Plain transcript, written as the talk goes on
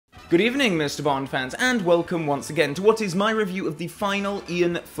Good evening, Mr. Bond fans, and welcome once again to what is my review of the final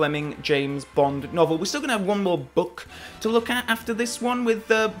Ian Fleming James Bond novel. We're still going to have one more book to look at after this one with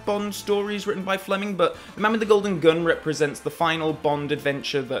the Bond stories written by Fleming, but The Man with the Golden Gun represents the final Bond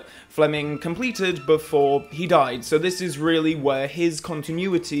adventure that Fleming completed before he died, so this is really where his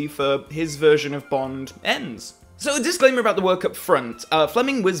continuity for his version of Bond ends. So a disclaimer about the work up front.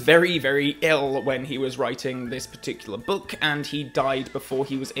 Fleming was very, very ill when he was writing this particular book, and he died before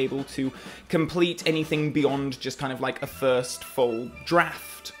he was able to complete anything beyond just kind of like a first full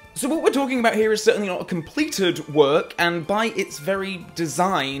draft. So what we're talking about here is certainly not a completed work, and by its very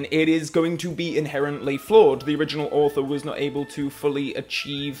design, it is going to be inherently flawed. The original author was not able to fully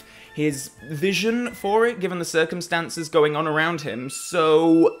achieve his vision for it, given the circumstances going on around him,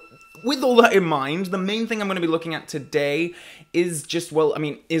 so with all that in mind, the main thing I'm going to be looking at today is just, well,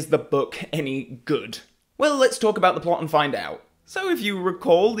 is the book any good? Well, let's talk about the plot and find out. So if you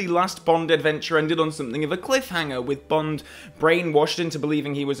recall, the last Bond adventure ended on something of a cliffhanger, with Bond brainwashed into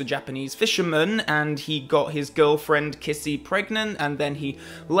believing he was a Japanese fisherman, and he got his girlfriend Kissy pregnant, and then he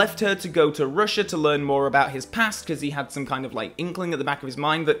left her to go to Russia to learn more about his past, because he had some kind of like inkling at the back of his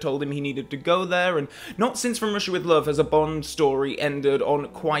mind that told him he needed to go there, and not since From Russia with Love has a Bond story ended on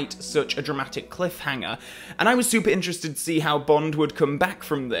quite such a dramatic cliffhanger. And I was super interested to see how Bond would come back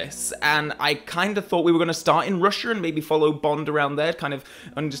from this, and I kind of thought we were going to start in Russia and maybe follow Bond around there, kind of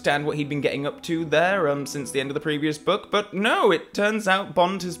understand what he'd been getting up to there since the end of the previous book, but no, it turns out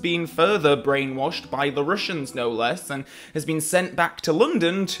Bond has been further brainwashed by the Russians, no less, and has been sent back to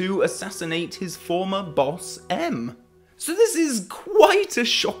London to assassinate his former boss, M. So this is quite a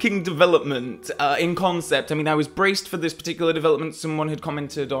shocking development in concept. I mean, I was braced for this particular development. Someone had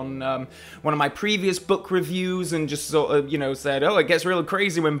commented on one of my previous book reviews and just sort of, said, oh, it gets real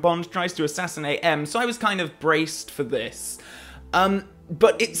crazy when Bond tries to assassinate M. So I was kind of braced for this.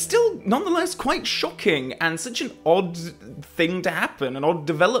 But it's still, nonetheless, quite shocking, and such an odd thing to happen, an odd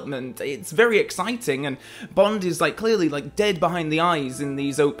development. It's very exciting, and Bond is, clearly, dead behind the eyes in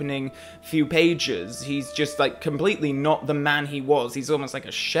these opening few pages. He's just, completely not the man he was. He's almost like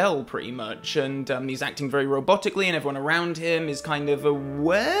a shell, pretty much, and he's acting very robotically, and everyone around him is kind of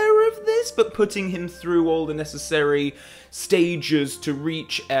aware of this, but putting him through all the necessary stages to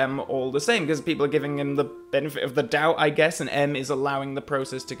reach M all the same, because people are giving him the benefit of the doubt, I guess, and M is allowing the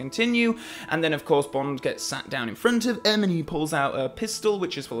process to continue. And then, of course, Bond gets sat down in front of M, and he pulls out a pistol,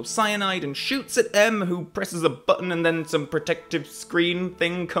 which is full of cyanide, and shoots at M, who presses a button, and then some protective screen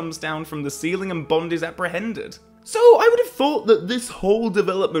thing comes down from the ceiling, and Bond is apprehended. So I would have thought that this whole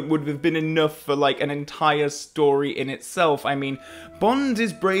development would have been enough for, an entire story in itself. I mean, Bond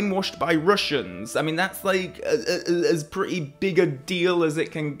is brainwashed by Russians. I mean, that's, as pretty big a deal as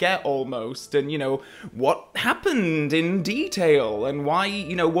it can get, almost. And, what happened in detail? And why,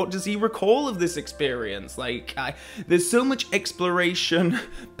 what does he recall of this experience? There's so much exploration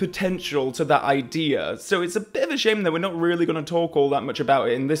potential to that idea. So it's a bit of a shame that we're not really going to talk all that much about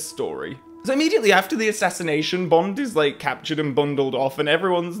it in this story. So immediately after the assassination, Bond is, captured and bundled off, and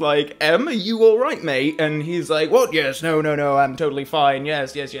everyone's like, M, are you alright, mate? And he's like, what? Yes, no, I'm totally fine.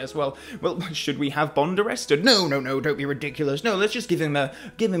 Yes, well, should we have Bond arrested? No, don't be ridiculous. No, let's just give him a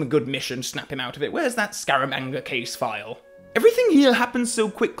good mission, snap him out of it. Where's that Scaramanga case file? Everything here happens so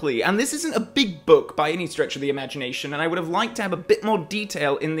quickly, and this isn't a big book by any stretch of the imagination, and I would have liked to have a bit more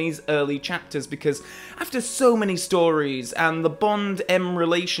detail in these early chapters, because after so many stories, and the Bond-M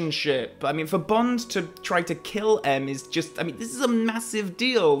relationship, for Bond to try to kill M is just, this is a massive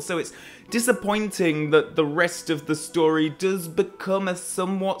deal, so it's disappointing that the rest of the story does become a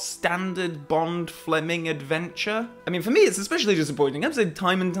somewhat standard Bond-Fleming adventure. For me, it's especially disappointing. I've said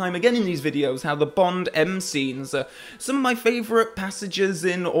time and time again in these videos how the Bond-M scenes are some of my favourite passages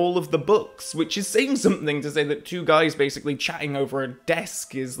in all of the books, which is saying something to say that two guys basically chatting over a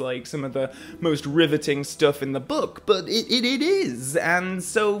desk is, some of the most riveting stuff in the book, but it is, and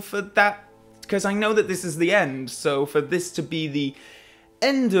so for that, because I know that this is the end, so for this to be the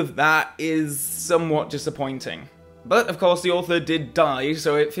end of that is somewhat disappointing. But, of course, the author did die,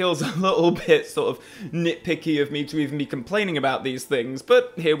 so it feels a little bit sort of nitpicky of me to even be complaining about these things,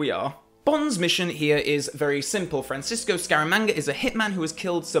 but here we are. Bond's mission here is very simple. Francisco Scaramanga is a hitman who has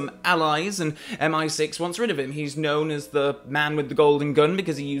killed some allies, and MI6 wants rid of him. He's known as the man with the golden gun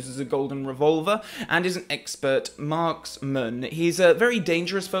because he uses a golden revolver, and is an expert marksman. He's a very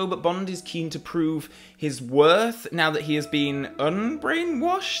dangerous foe, but Bond is keen to prove his worth now that he has been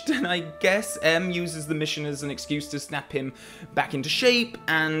unbrainwashed, and I guess M uses the mission as an excuse to snap him back into shape,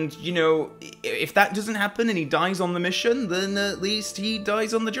 and, if that doesn't happen and he dies on the mission, then at least he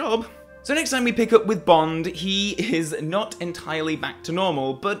dies on the job. So next time we pick up with Bond, he is not entirely back to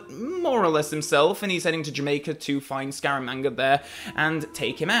normal, but more or less himself, and he's heading to Jamaica to find Scaramanga there and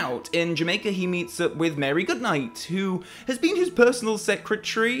take him out. In Jamaica, he meets up with Mary Goodnight, who has been his personal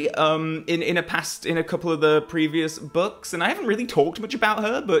secretary in a couple of the previous books, and I haven't really talked much about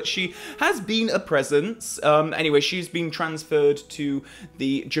her, but she has been a presence. Anyway, she's been transferred to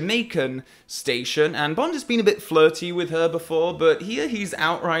the Jamaican station, and Bond has been a bit flirty with her before, but here he's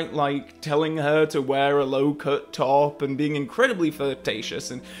outright, like, telling her to wear a low-cut top and being incredibly flirtatious,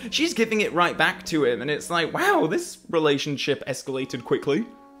 and she's giving it right back to him, and it's like, wow, this relationship escalated quickly.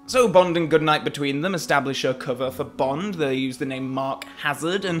 So Bond and Goodnight between them establish a cover for Bond. They use the name Mark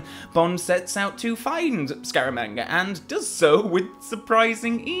Hazard, and Bond sets out to find Scaramanga, and does so with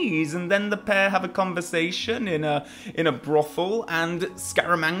surprising ease. And then the pair have a conversation in a brothel, and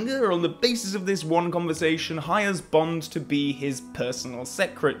Scaramanga, on the basis of this one conversation, hires Bond to be his personal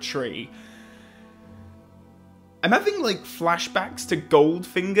secretary. I'm having, like, flashbacks to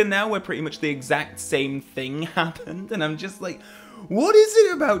Goldfinger now, where pretty much the exact same thing happened, and I'm just like, what is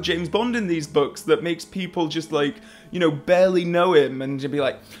it about James Bond in these books that makes people just, like, you know, barely know him and just be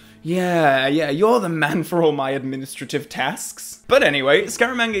like, yeah, you're the man for all my administrative tasks. But anyway,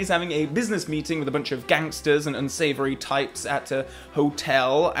 Scaramanga is having a business meeting with a bunch of gangsters and unsavory types at a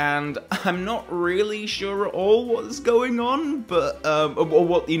hotel, and I'm not really sure at all what's going on, but, or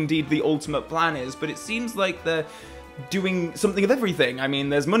what indeed the ultimate plan is, but it seems like they're doing something of everything. I mean,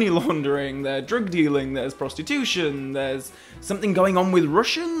 there's money laundering, there's drug dealing, there's prostitution, there's something going on with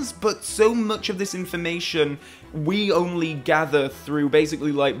Russians, but so much of this information we only gather through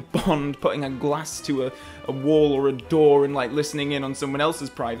basically, like, Bond putting a glass to a wall or a door and, like, listening in on someone else's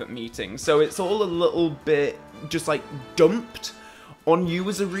private meeting. So it's all a little bit just, like, dumped on you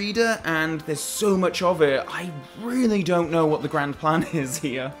as a reader, and there's so much of it. I really don't know what the grand plan is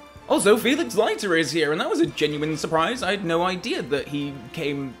here. Also, Felix Leiter is here, and that was a genuine surprise. I had no idea that he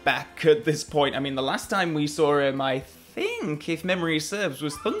came back at this point. I mean, the last time we saw him, I think, if memory serves,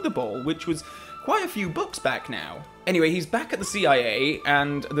 was Thunderball, which was quite a few books back now. Anyway, he's back at the CIA,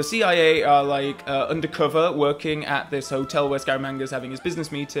 and the CIA are, like, undercover, working at this hotel where Scaramanga's having his business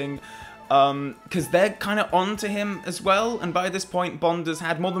meeting, because they're kind of on to him as well, and by this point Bond has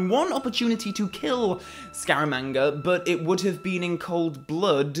had more than one opportunity to kill Scaramanga, but it would have been in cold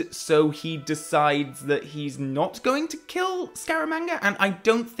blood, so he decides that he's not going to kill Scaramanga, and I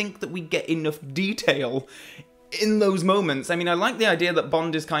don't think that we get enough detail in those moments. I mean, I like the idea that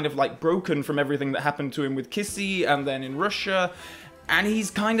Bond is kind of, like, broken from everything that happened to him with Kissy and then in Russia, and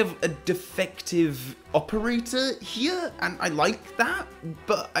he's kind of a defective operator here, and I like that,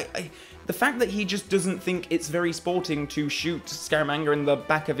 but the fact that he just doesn't think it's very sporting to shoot Scaramanga in the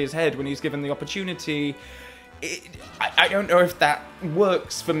back of his head when he's given the opportunity, I don't know if that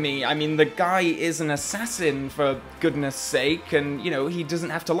works for me. I mean, the guy is an assassin, for goodness sake, and, you know, he doesn't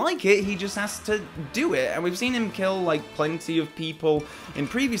have to like it, he just has to do it. And we've seen him kill, like, plenty of people in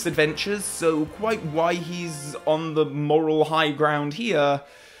previous adventures, so quite why he's on the moral high ground here,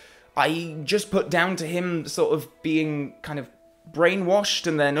 I just put down to him sort of being kind of brainwashed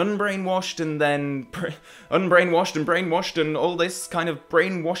and then unbrainwashed and then unbrainwashed and brainwashed, and all this kind of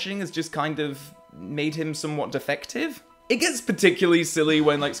brainwashing has just kind of made him somewhat defective. It gets particularly silly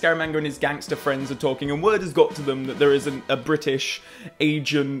when, like, Scaramanga and his gangster friends are talking, and word has got to them that there is a British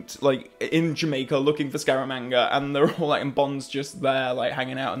agent, like, in Jamaica looking for Scaramanga, and they're all, like, and Bond's just there, like,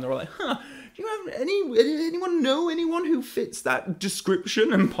 hanging out, and they're all like, huh, do you have anyone know anyone who fits that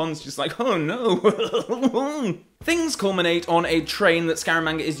description? And Bond's just like, oh no. Things culminate on a train that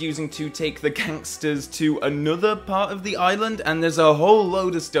Scaramanga is using to take the gangsters to another part of the island, and there's a whole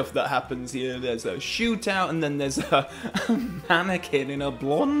load of stuff that happens here. There's a shootout, and then there's a mannequin in a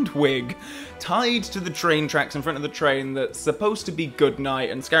blonde wig tied to the train tracks in front of the train that's supposed to be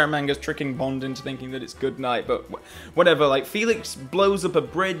Goodnight, and Scaramanga's tricking Bond into thinking that it's Goodnight, but whatever. Like, Felix blows up a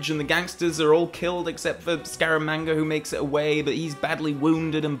bridge, and the gangsters are all killed except for Scaramanga, who makes it away, but he's badly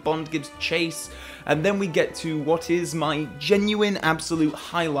wounded, and Bond gives chase. And then we get to what is my genuine absolute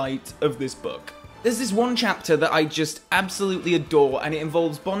highlight of this book. There's this one chapter that I just absolutely adore, and it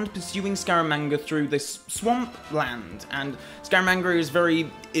involves Bond pursuing Scaramanga through this swamp land, and Scaramanga is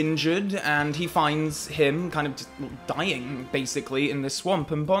very injured, and he finds him kind of just dying, basically, in this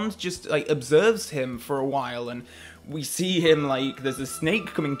swamp, and Bond just, like, observes him for a while, and we see him, like, there's a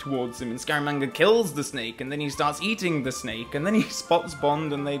snake coming towards him, and Scaramanga kills the snake, and then he starts eating the snake, and then he spots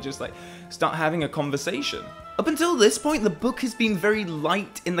Bond, and they just, like, start having a conversation. Up until this point, the book has been very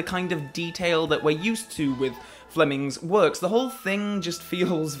light in the kind of detail that we're used to with Fleming's works. The whole thing just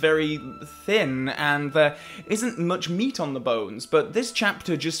feels very thin, and there isn't much meat on the bones, but this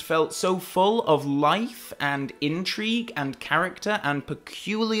chapter just felt so full of life and intrigue and character and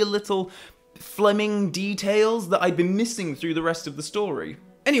peculiar little Fleming details that I'd been missing through the rest of the story.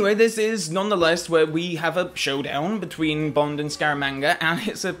 Anyway, this is nonetheless where we have a showdown between Bond and Scaramanga, and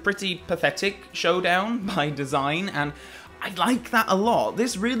it's a pretty pathetic showdown by design, and I like that a lot.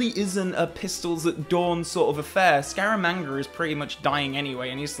 This really isn't a pistols at dawn sort of affair. Scaramanga is pretty much dying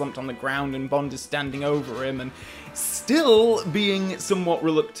anyway, and he's slumped on the ground, and Bond is standing over him, and still being somewhat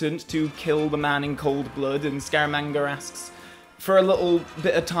reluctant to kill the man in cold blood, and Scaramanga asks for a little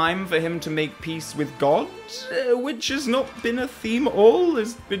bit of time for him to make peace with God, which has not been a theme at all.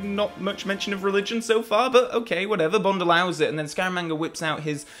 There's been not much mention of religion so far, but okay, whatever. Bond allows it, and then Scaramanga whips out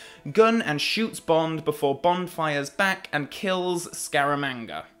his gun and shoots Bond before Bond fires back and kills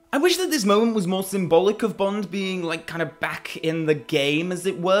Scaramanga. I wish that this moment was more symbolic of Bond being, like, kind of back in the game, as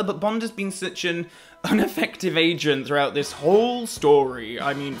it were, but Bond has been such an ineffective agent throughout this whole story.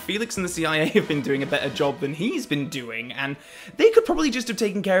 I mean, Felix and the CIA have been doing a better job than he's been doing, and they could probably just have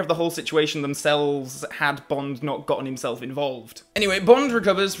taken care of the whole situation themselves had Bond not gotten himself involved. Anyway, Bond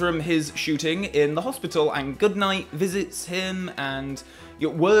recovers from his shooting in the hospital, and Goodnight visits him, and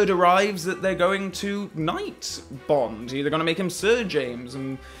word arrives that they're going to knight Bond. They're going to make him Sir James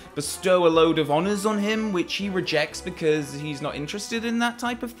and bestow a load of honours on him, which he rejects because he's not interested in that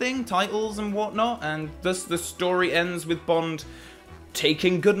type of thing, titles and whatnot, and thus the story ends with Bond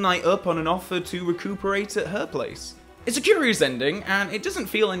taking Goodnight up on an offer to recuperate at her place. It's a curious ending, and it doesn't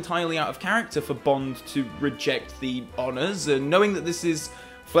feel entirely out of character for Bond to reject the honours, and knowing that this is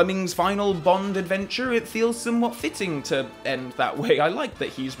Fleming's final Bond adventure, it feels somewhat fitting to end that way. I like that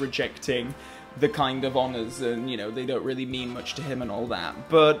he's rejecting the kind of honours, and, you know, they don't really mean much to him and all that,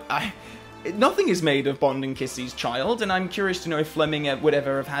 but nothing is made of Bond and Kissy's child, and I'm curious to know if Fleming would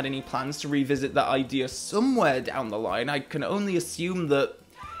ever have had any plans to revisit that idea somewhere down the line. I can only assume that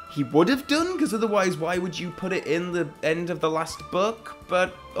he would have done, because otherwise why would you put it in the end of the last book?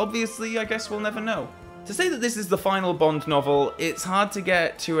 But obviously, I guess we'll never know. To say that this is the final Bond novel, it's hard to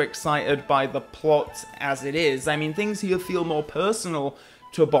get too excited by the plot as it is. I mean, things here feel more personal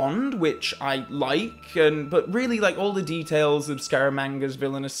to Bond, which I like, but really, like, all the details of Scaramanga's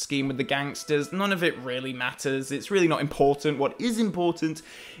villainous scheme with the gangsters, none of it really matters. It's really not important. What is important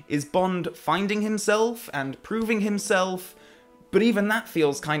is Bond finding himself and proving himself, but even that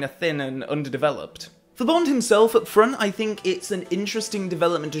feels kind of thin and underdeveloped. For Bond himself up front, I think it's an interesting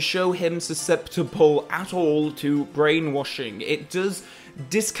development to show him susceptible at all to brainwashing. It does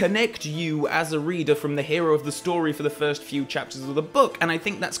disconnect you as a reader from the hero of the story for the first few chapters of the book, and I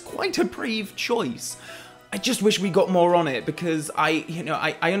think that's quite a brave choice. I just wish we got more on it, because I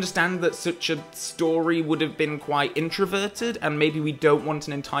understand that such a story would have been quite introverted, and maybe we don't want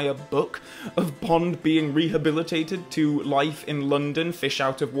an entire book of Bond being rehabilitated to life in London, fish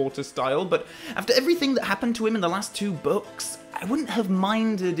out of water style, but after everything that happened to him in the last 2 books, I wouldn't have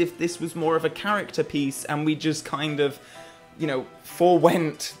minded if this was more of a character piece, and we just kind of, you know,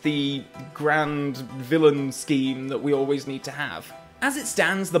 forewent the grand villain scheme that we always need to have. As it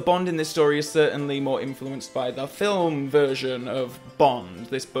stands, the Bond in this story is certainly more influenced by the film version of Bond,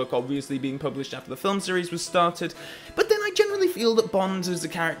 this book obviously being published after the film series was started, but then I generally feel that Bond as a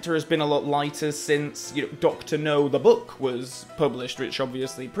character has been a lot lighter since, you know, Dr. No, the book, was published, which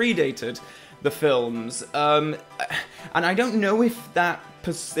obviously predated the films, and I don't know if that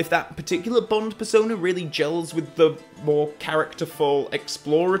particular Bond persona really gels with the more characterful,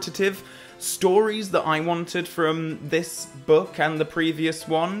 explorative stories that I wanted from this book and the previous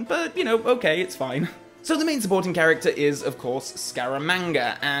one, but, you know, okay, it's fine. So the main supporting character is, of course,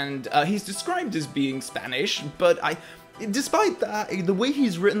 Scaramanga, and he's described as being Spanish, but despite that, the way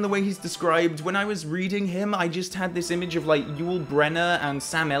he's written, the way he's described, when I was reading him, I just had this image of, like, Yul Brynner and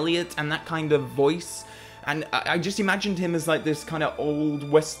Sam Elliott and that kind of voice. And I just imagined him as, like, this kind of old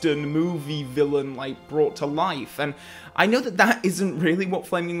Western movie villain, like, brought to life. And I know that that isn't really what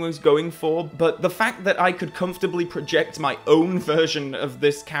Fleming was going for, but the fact that I could comfortably project my own version of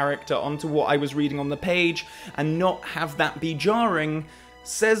this character onto what I was reading on the page and not have that be jarring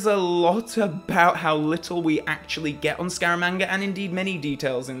says a lot about how little we actually get on Scaramanga, and indeed many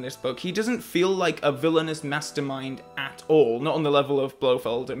details in this book. He doesn't feel like a villainous mastermind at all, not on the level of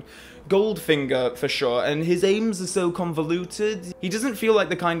Blofeld and Goldfinger for sure, and his aims are so convoluted. He doesn't feel like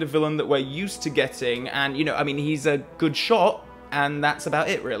the kind of villain that we're used to getting, and, you know, I mean, he's a good shot, and that's about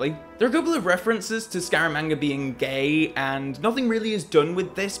it, really. There are a couple of references to Scaramanga being gay, and nothing really is done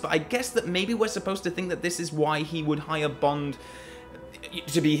with this, but I guess that maybe we're supposed to think that this is why he would hire Bond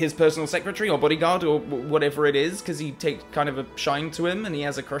to be his personal secretary or bodyguard or whatever it is, because he takes kind of a shine to him and he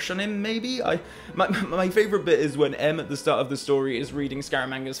has a crush on him, maybe? My favourite bit is when M at the start of the story is reading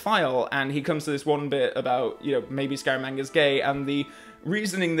Scaramanga's file, and he comes to this one bit about, you know, maybe Scaramanga's gay, and the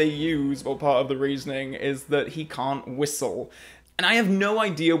reasoning they use, or part of the reasoning, is that he can't whistle. And I have no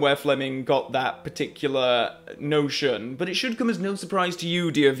idea where Fleming got that particular notion, but it should come as no surprise to you,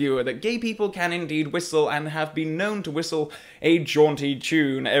 dear viewer, that gay people can indeed whistle and have been known to whistle a jaunty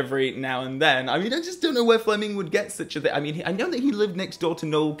tune every now and then. I mean, I just don't know where Fleming would get such a thing. I mean, I know that he lived next door to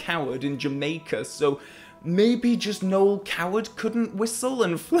Noel Coward in Jamaica, so maybe just Noel Coward couldn't whistle,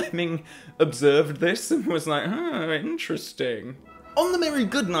 and Fleming observed this and was like, interesting. On the Merry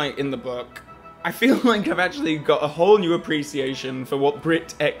Goodnight in the book, I feel like I've actually got a whole new appreciation for what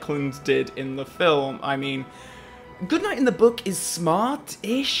Britt Ekland did in the film. I mean, Goodnight in the book is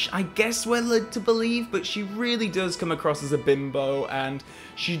smart-ish, I guess we're led to believe, but she really does come across as a bimbo, and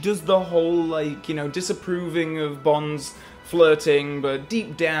she does the whole, like, you know, disapproving of Bond's flirting, but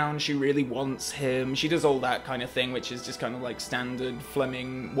deep down she really wants him. She does all that kind of thing, which is just kind of like standard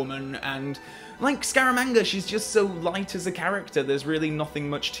Fleming woman, and like Scaramanga, she's just so light as a character, there's really nothing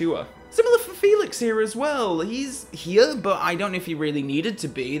much to her. Similar for Felix here as well. He's here, but I don't know if he really needed to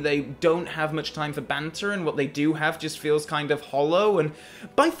be. They don't have much time for banter, and what they do have just feels kind of hollow, and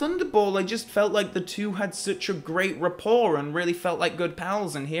by Thunderball, I just felt like the two had such a great rapport and really felt like good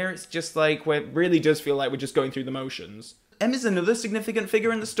pals, and here it's just like, it really does feel like we're just going through the motions. M is another significant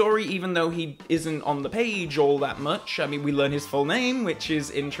figure in the story, even though he isn't on the page all that much. I mean, we learn his full name, which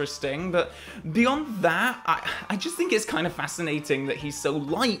is interesting, but beyond that, I just think it's kind of fascinating that he's so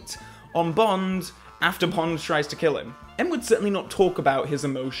light on Bond after Bond tries to kill him. M would certainly not talk about his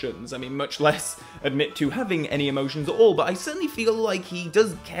emotions, I mean, much less admit to having any emotions at all, but I certainly feel like he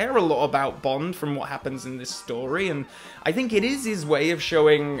does care a lot about Bond from what happens in this story, and I think it is his way of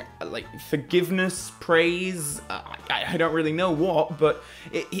showing, like, forgiveness, praise, I don't really know what, but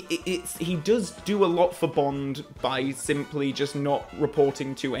he does do a lot for Bond by simply just not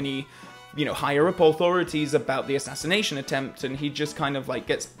reporting to any, you know, higher up authorities about the assassination attempt, and he just kind of, like,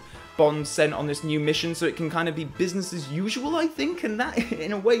 gets Bond sent on this new mission so it can kind of be business as usual, I think, and that,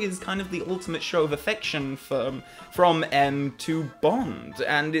 in a way, is kind of the ultimate show of affection from M to Bond,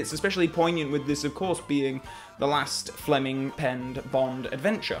 and it's especially poignant with this, of course, being the last Fleming-penned Bond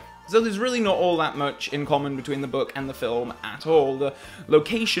adventure. So there's really not all that much in common between the book and the film at all. The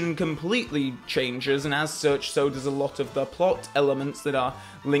location completely changes, and as such, so does a lot of the plot elements that are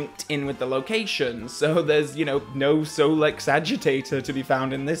linked in with the location. So there's, you know, no Solex agitator to be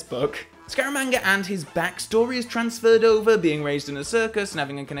found in this book. Scaramanga and his backstory is transferred over, being raised in a circus and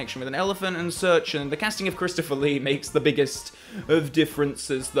having a connection with an elephant and such, and the casting of Christopher Lee makes the biggest of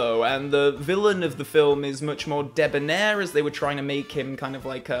differences though, and the villain of the film is much more debonair, as they were trying to make him kind of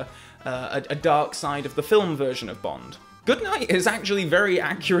like a dark side of the film version of Bond. Goodnight is actually very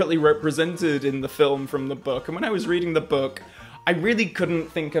accurately represented in the film from the book, and when I was reading the book, I really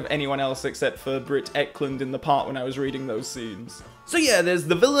couldn't think of anyone else except for Britt Ekland in the part when I was reading those scenes. So yeah, there's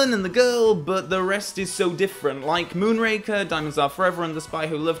the villain and the girl, but the rest is so different. Like Moonraker, Diamonds Are Forever, and The Spy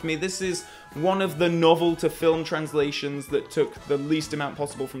Who Loved Me, this is one of the novel-to-film translations that took the least amount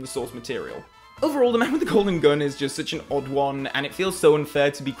possible from the source material. Overall, The Man with the Golden Gun is just such an odd one, and it feels so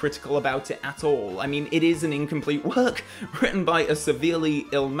unfair to be critical about it at all. I mean, it is an incomplete work, written by a severely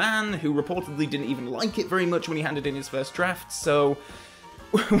ill man, who reportedly didn't even like it very much when he handed in his first draft, so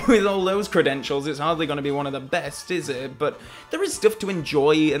with all those credentials, it's hardly going to be one of the best, is it? But there is stuff to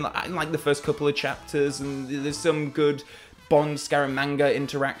enjoy, and I like the first couple of chapters, and there's some good Bond-Scaramanga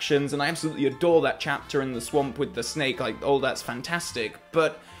interactions, and I absolutely adore that chapter in the swamp with the snake, like, oh, that's fantastic,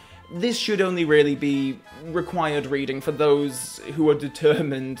 but this should only really be required reading for those who are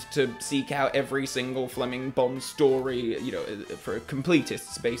determined to seek out every single Fleming Bond story, you know, for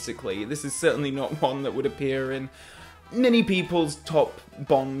completists, basically. This is certainly not one that would appear in many people's top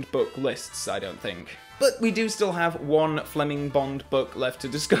Bond book lists, I don't think. But we do still have one Fleming Bond book left to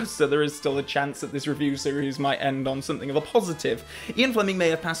discuss, so there is still a chance that this review series might end on something of a positive. Ian Fleming may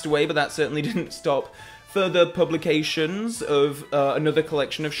have passed away, but that certainly didn't stop further publications of another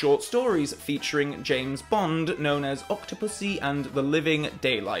collection of short stories featuring James Bond, known as Octopussy and the Living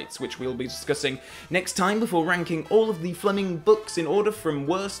Daylights, which we'll be discussing next time before ranking all of the Fleming books in order from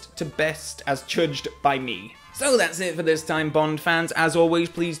worst to best as judged by me. So that's it for this time, Bond fans. As always,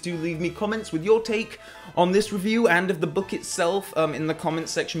 please do leave me comments with your take on this review and of the book itself in the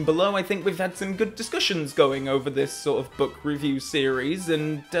comments section below. I think we've had some good discussions going over this sort of book review series,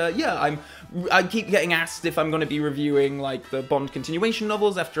 and yeah, I keep getting asked if I'm going to be reviewing like the Bond continuation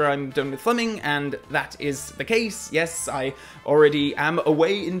novels after I'm done with Fleming, and that is the case. Yes, I already am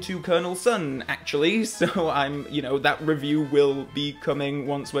away into Colonel Sun, actually, so I'm, you know, that review will be coming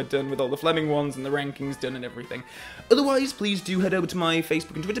once we're done with all the Fleming ones and the rankings done and everything. Otherwise, please do head over to my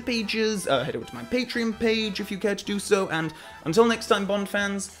Facebook and Twitter pages, head over to my Patreon page if you care to do so, and until next time, Bond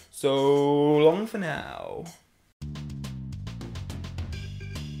fans, so long for now.